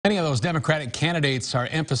Many of those Democratic candidates are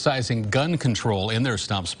emphasizing gun control in their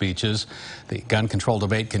stump speeches. The gun control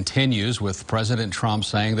debate continues, with President Trump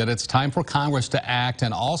saying that it's time for Congress to act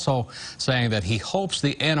and also saying that he hopes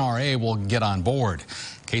the NRA will get on board.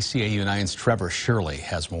 KCAU-9's Trevor Shirley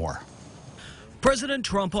has more. President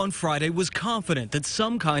Trump on Friday was confident that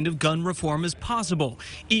some kind of gun reform is possible,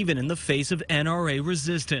 even in the face of NRA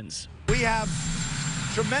resistance. We have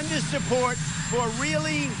tremendous support for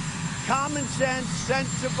really common sense,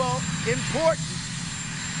 sensible, important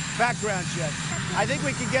background check. I think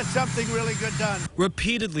we can get something really good done.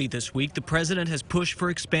 Repeatedly this week, the president has pushed for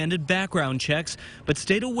expanded background checks, but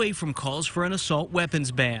stayed away from calls for an assault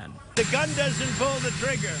weapons ban. The gun doesn't pull the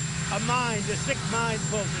trigger. A sick mind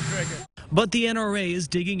pulls the trigger. But the NRA is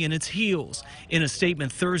digging in its heels. In a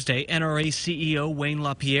statement Thursday, NRA CEO Wayne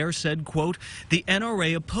LaPierre said, quote, "The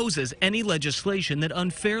NRA opposes any legislation that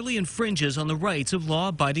unfairly infringes on the rights of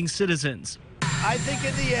law-abiding citizens." I think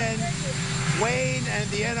in the end, Wayne and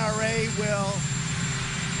the NRA will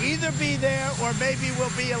either be there or maybe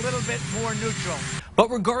will be a little bit more neutral. But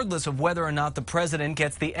regardless of whether or not the president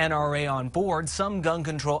gets the NRA on board, some gun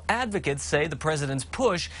control advocates say the president's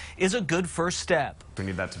push is a good first step. We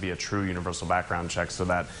need that to be a true universal background check so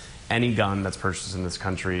that any gun that's purchased in this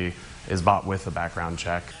country is bought with a background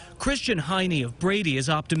check. Christian Heine of Brady is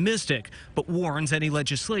optimistic, but warns any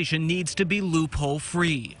legislation needs to be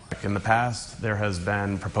loophole-free. In the past, there has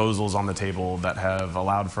been proposals on the table that have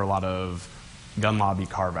allowed for a lot of gun lobby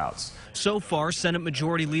carve-outs. So far, Senate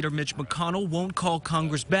Majority Leader Mitch McConnell won't call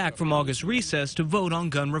Congress back from August recess to vote on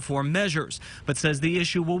gun reform measures, but says the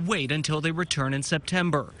issue will wait until they return in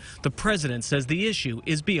September. The president says the issue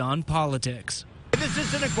is beyond politics. This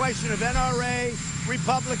isn't a question of NRA,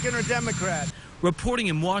 Republican, or Democrat. Reporting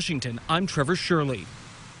in Washington, I'm Trevor Shirley.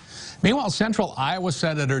 Meanwhile, Central Iowa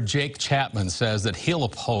Senator Jake Chapman says that he'll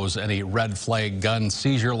oppose any red flag gun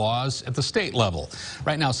seizure laws at the state level.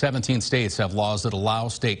 Right now, 17 states have laws that allow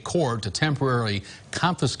state court to temporarily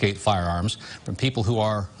confiscate firearms from people who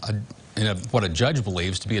are what a judge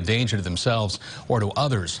believes to be a danger to themselves or to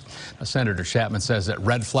others. Now, Senator Chapman says that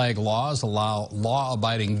red flag laws allow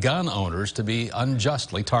law-abiding gun owners to be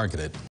unjustly targeted.